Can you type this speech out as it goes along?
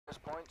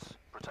points,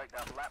 protect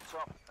that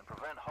laptop, and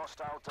prevent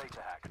hostile data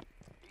hack.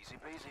 Easy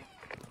peasy.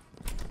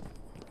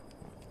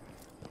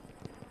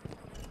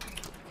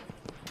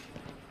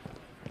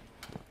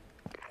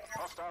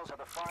 Hostiles have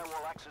the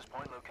firewall access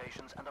point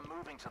locations and are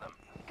moving to them.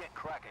 Get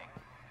cracking.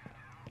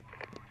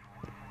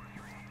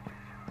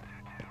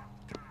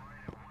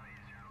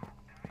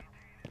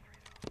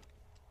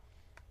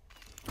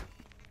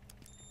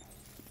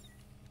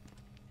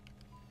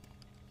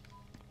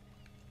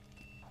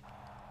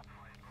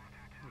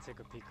 Take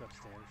a peek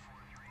upstairs.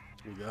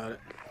 We got it.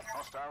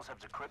 Hostiles have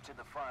decrypted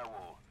the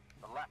firewall.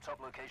 The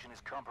laptop location is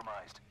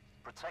compromised.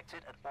 Protect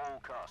it at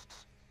all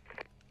costs.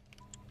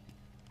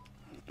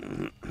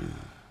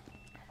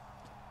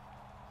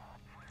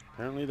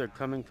 Apparently they're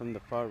coming from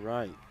the far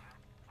right,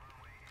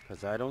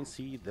 because I don't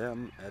see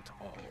them at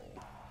all.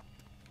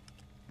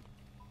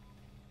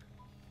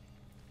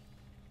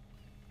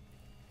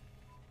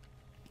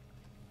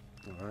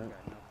 Alright.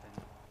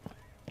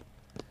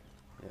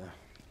 Yeah.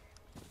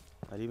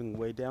 Not even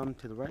way down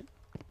to the right?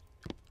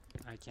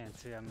 I can't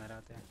see, I'm not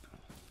out there.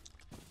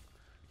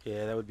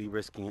 Yeah, that would be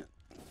risking it.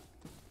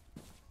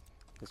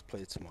 Let's play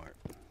it smart.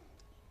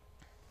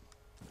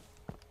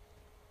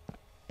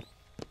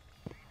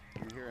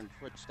 You're hearing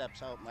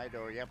footsteps out my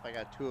door. Yep, I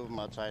got 2 of them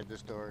outside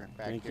this door.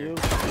 Back Thank here. you.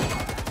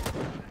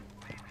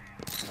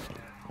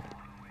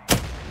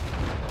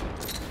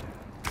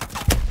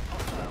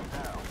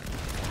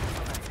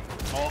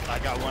 Oh, I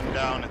got one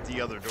down at the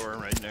other door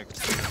right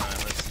next to mine.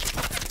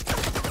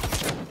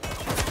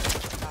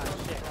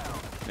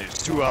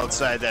 There's 2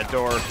 outside that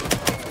door.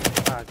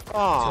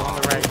 Oh,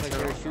 on the right. Like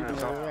you're shooting on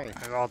the right.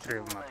 There's all 3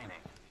 of them up there.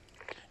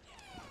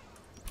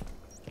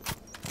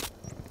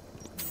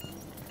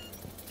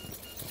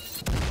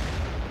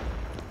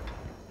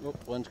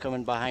 Nope, one's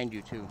coming behind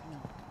you too.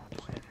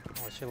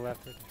 Oh, she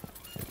left it.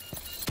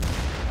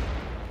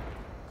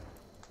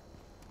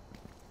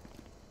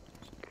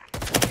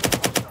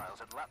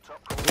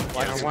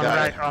 Yeah, one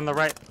right, on the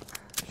right.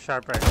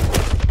 Sharp right. I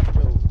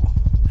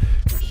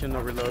shouldn't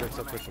have reloaded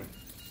so quickly.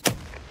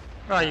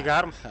 Oh, you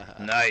got him.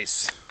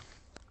 Nice.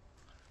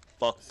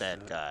 Fuck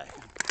that guy.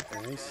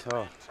 Nice.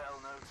 Oh.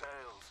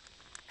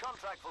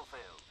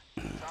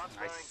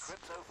 I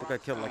think I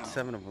killed like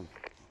 7 of them.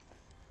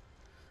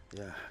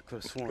 Yeah, I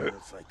could have sworn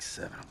it's like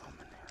 7 of them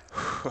in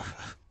there.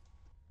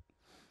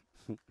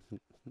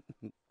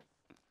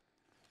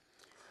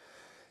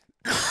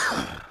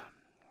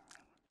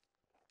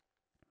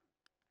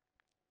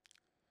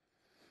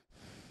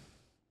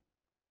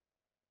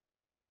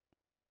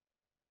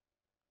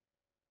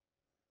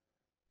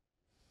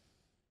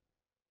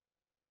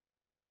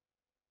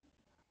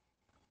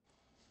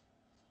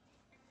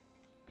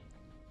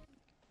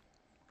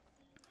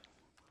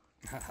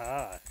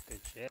 Haha,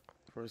 good shit.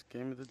 First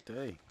game of the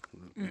day.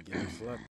 We get slept.